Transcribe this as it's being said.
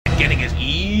getting his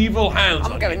evil hands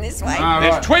on you. I'm going this way.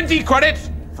 There's 20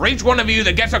 credits for each one of you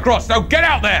that gets across, so get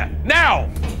out there! Now!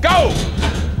 Go!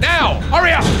 Now!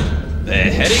 Hurry up!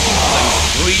 They're heading for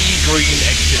those 3 green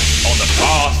exits on the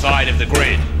far side of the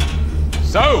grid.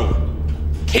 So,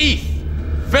 Keith,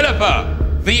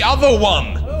 Philippa, the other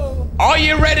one, are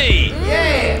you ready?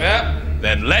 Yeah!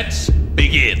 Then let's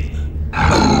begin.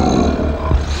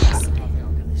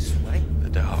 The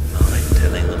Dark Knight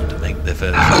telling them to make their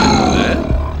first move there.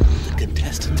 The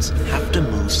contestants have to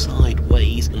move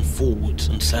sideways and forwards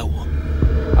and so on.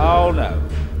 Oh no.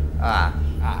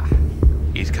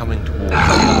 He's coming towards the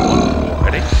other one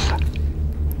already.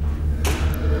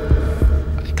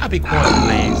 I think I'd be quite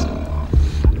pleased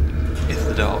if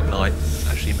the Dark Knight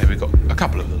actually maybe got a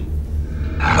couple of them.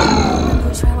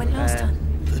 Which way I went last time?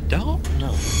 The Dark Knight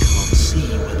can't see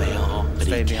where they are, but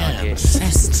he can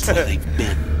assess where they've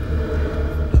been.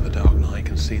 The Dark Knight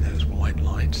can see those white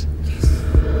lights.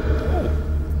 Oh,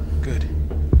 good.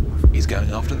 He's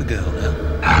going after the girl now.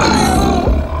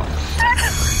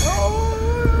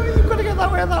 You've got to go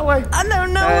that way or that way. I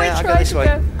don't know which way to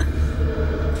go.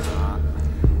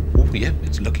 Oh, yeah,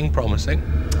 it's looking promising.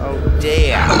 Oh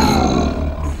dear.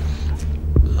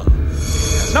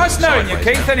 Nice knowing you,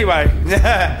 Keith, now. anyway.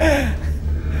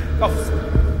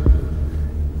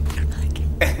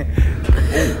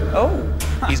 Oh.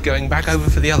 He's going back over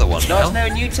for the other one now. Nice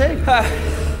knowing you too.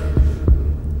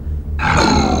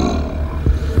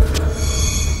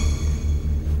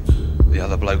 The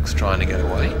other bloke's trying to get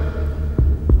away.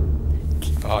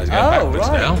 Oh, he's going backwards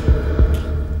now.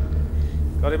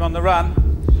 Got him on the run.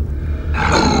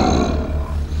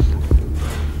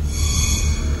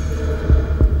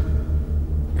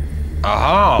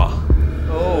 Aha!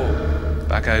 Oh.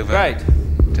 Back over Great.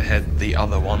 to head the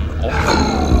other one off.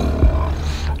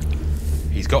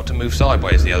 He's got to move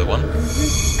sideways, the other one.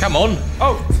 Come on.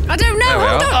 Oh. I don't know. There we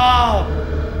Hold are.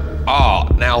 on. Ah,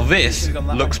 now this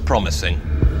looks promising.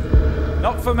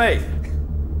 Not for me.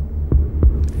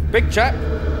 Big chap.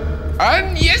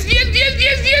 And yes! Hooray!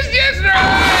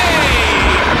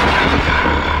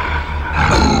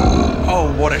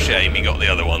 Oh, what a shame he got the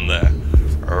other one there.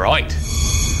 Right.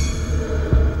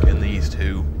 Can these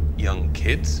two young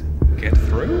kids get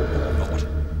through or not?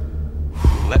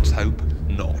 Let's hope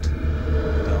not.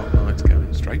 Dark Knight's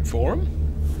going straight for him.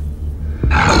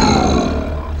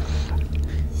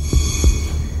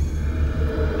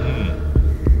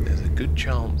 There's a good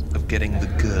chance of getting the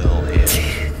girl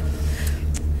here,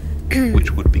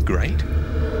 which would be great.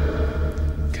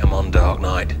 Come on, Dark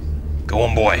Knight. Go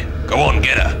on, boy. Go on,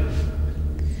 get her.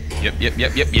 Yep.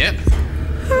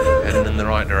 Heading in the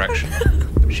right direction.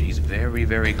 But she's very,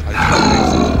 very close to the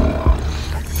exit.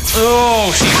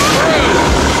 Oh, she's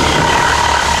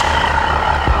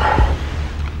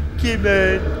through! Give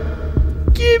it!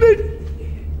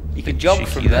 You can jump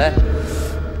from there.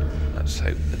 Let's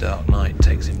hope the Dark Knight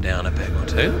takes him down a peg or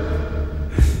two.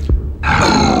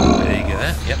 There you go.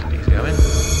 Yep, he's going.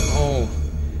 Oh.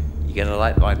 You're gonna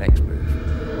like my next move.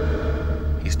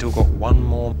 He's still got one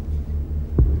more.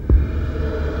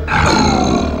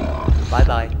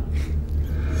 Bye-bye.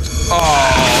 Oh!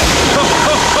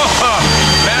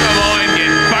 Never mind,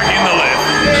 get back in the lift.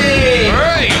 Hey.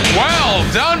 Great! Well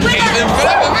done, Keith and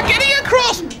Philippa, for getting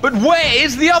across. But where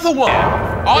is the other one?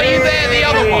 Are you there, the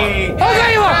other one? Oh,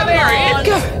 there you are. There he is.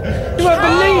 You won't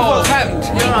believe what's happened.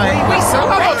 We saw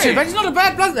I'm not it. too bad. He's not a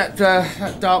bad bloke, that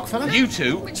dark fella. You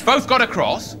two both got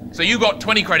across, so you got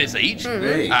 20 credits each.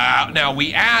 Now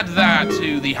we add that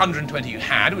to the 120 you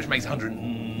had, which makes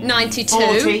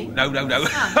 92. No.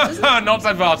 Not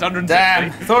so fast. 160.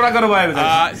 Damn. Thought I got away with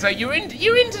it. So you're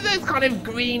into the kind of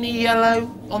greeny yellow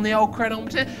on the old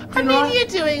credometer. I mean, you're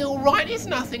doing all right. It's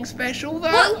nothing special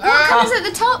though. What colour's at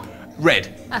the top? Red.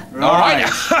 All right.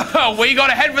 We got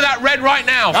to head for that red right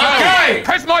now. So Okay.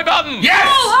 press my button. Yes.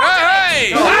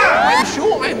 Hey. I'm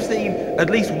sure I've seen at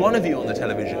least one of you on the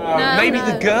television. Maybe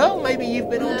the girl. Maybe you've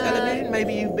been on television.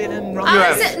 Maybe you've been in. No,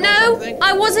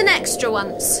 I was an extra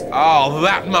once. Oh,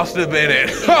 that must have been it.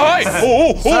 I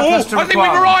think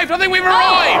we've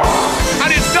arrived.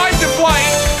 And it's time to play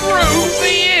through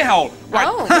the ear hole. Right,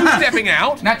 who's stepping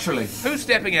out? Naturally. Who's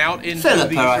stepping out into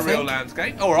Philippa, the I surreal think.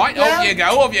 landscape? All right, off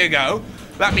you go.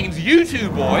 That means you two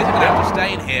boys are going to have to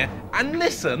stay in here and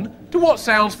listen to what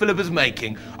sounds Philippa's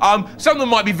making. Some of them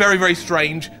might be very, very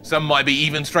strange. Some might be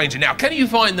even stranger. Now, can you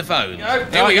find the phone?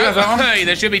 Here we go. Hey,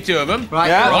 there should be 2 of them. Right.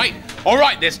 Yeah. All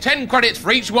right, there's 10 credits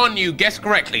for each one you guessed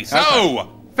correctly. So,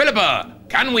 Philippa,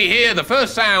 can we hear the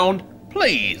first sound,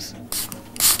 please?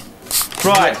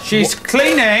 Right, she's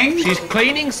cleaning. She's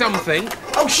cleaning something.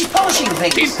 Oh, she's polishing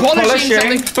things. She's polishing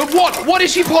something. But what? What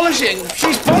is she polishing?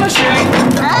 She's polishing a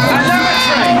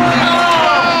lavatory.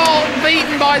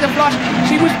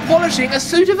 was polishing a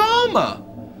suit of armour.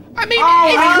 I mean,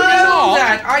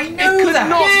 I know it could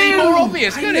not be more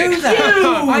obvious, could it?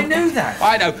 I knew that.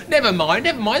 I know. Never mind.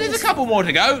 There's a couple more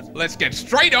to go. Let's get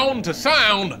straight on to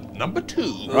sound number 2.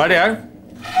 Rightio.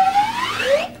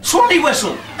 Swanee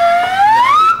whistle.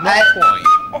 Not quite.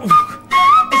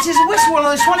 It is a whistle, one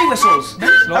of those Swanee whistles. A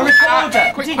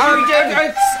recorder. quick- Did you do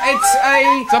it? It's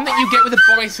a... Something you get with a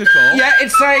bicycle. Yeah,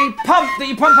 it's a pump that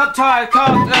you pump up tyre car.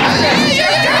 Well done!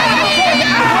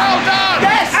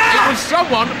 Yes! It was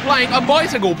someone playing a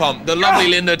bicycle pump, the lovely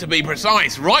Linda to be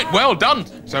precise. Right, well done.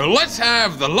 So let's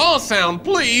have the last sound,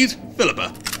 please,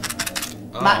 Philippa.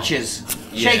 Matches.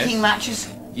 Yes. Shaking matches.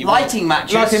 You Lighting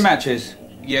matches. Lighting matches.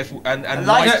 Yes, and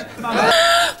Light- light.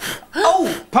 Oh!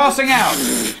 Passing out.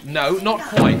 No, not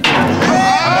quite.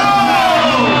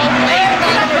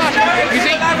 You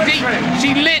see,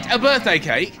 she lit a birthday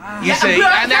cake, you see,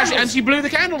 and she blew the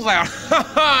candles out.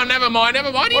 Never mind. You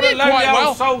What a did lonely quite old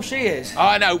well. soul she is.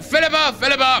 I know. Philippa,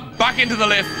 back into the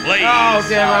lift, please. Oh,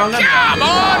 dear, well, Come on!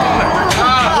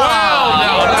 Well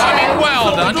done. I mean,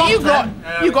 well done.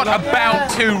 You got about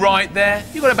 2 right there.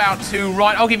 You got about 2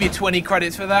 right. I'll give you 20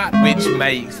 credits for that, which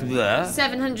makes the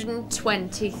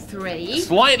 723.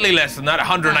 slightly less than that,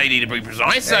 180 to be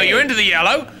precise. So you're into the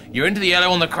yellow. You're into the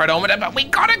yellow on the credometer, but we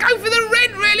gotta go for the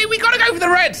red, really. We gotta go for the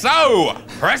red. So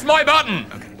press my button.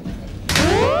 Okay.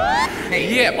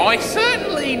 Yep, I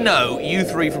certainly know you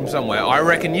 3 from somewhere. I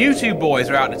reckon you 2 boys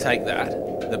are out to take that,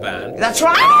 the band. That's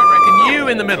right. And I reckon you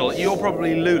in the middle, you're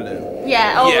probably Lulu.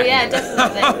 Yeah, yeah,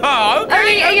 definitely.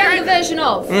 Only a younger version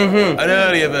of. An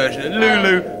earlier version.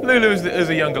 Lulu is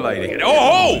a younger lady.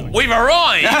 Oh, we've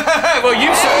arrived! Well,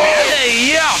 you saw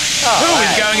Yeah. Who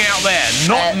is going out there?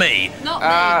 Not me. Not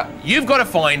me. You've got to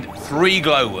find 3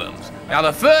 glowworms. Now,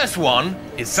 the first one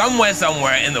is somewhere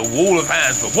in the wall of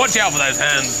hands, but watch out for those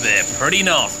hands, they're pretty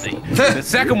nasty. The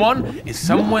second one is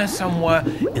somewhere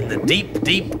in the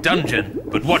deep dungeon,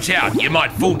 but watch out, you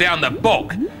might fall down the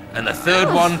bog. And the third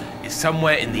one is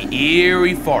somewhere in the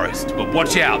eerie forest, but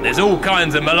watch out, there's all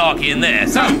kinds of malarkey in there.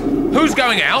 So, who's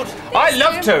going out? I'd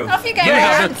love to. Off you go,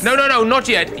 Yeah, Lance. no, not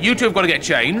yet. You 2 have got to get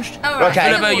changed. Oh, right.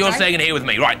 Okay. Philippa, you're staying in here with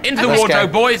me. Right, into the Let's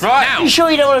wardrobe, go. boys. Right. Now. You sure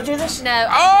you don't want to do this? No.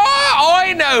 Oh,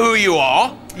 I know who you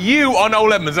are. You are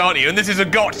Noel Edmonds, aren't you? And this is a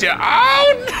gotcha.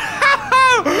 Oh,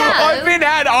 no! I've been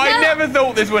had. I never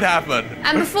thought this would happen.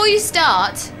 And before you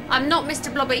start, I'm not Mr.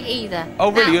 Blobby either.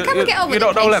 Oh, really? Now, come and get on with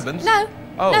You're it, not Noel please. Edmonds? No.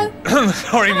 Oh, No.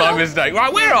 sorry, my mistake.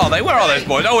 Right, where are they? Where are those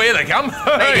boys? Oh, here they come.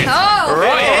 Hey. Oh.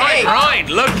 Right.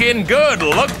 Looking good.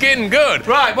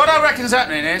 Right, what I reckon's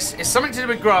happening is it's something to do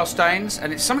with grass stains,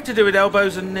 and it's something to do with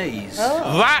elbows and knees.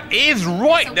 That is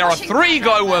right. So There are washing 3 powder.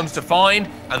 glowworms to find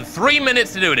and 3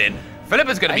 minutes to do it in.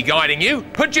 Philippa's going to be guiding you.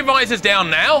 Put your visors down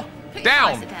now. Put your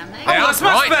Down. visor down, mate. Down, Oh, that's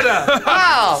much right. better.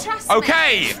 Oh! Trust me.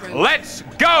 Okay, let's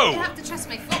go. You have to trust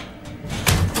me.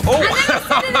 Oh. I haven't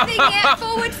said anything yet.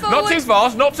 Forward. Not too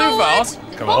fast, not too Forward. fast.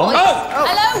 Come on. Boys.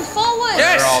 Hello, forward.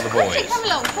 Yes. Where are the Quickly, boys? come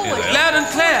along, forward. Here they are. Loud and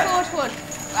clear. Forward.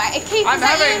 Right, keep I'm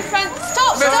that you having in front.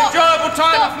 Stop. the most enjoyable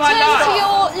time Stop. of my Turn life. to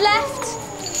your left.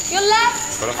 Your left.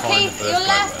 Gotta find Keep the first your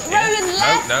left. glowworm. Roland,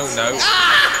 left. No.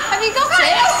 Have you got it?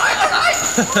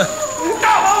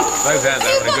 Those hands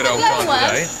having a good old time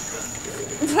today.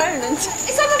 Roland.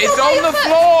 It's on the floor. It's by on your the foot.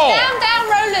 floor. Down,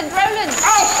 Roland.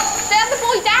 Oh! The other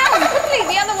boy down. Quickly,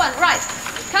 the other one. Right.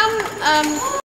 Come,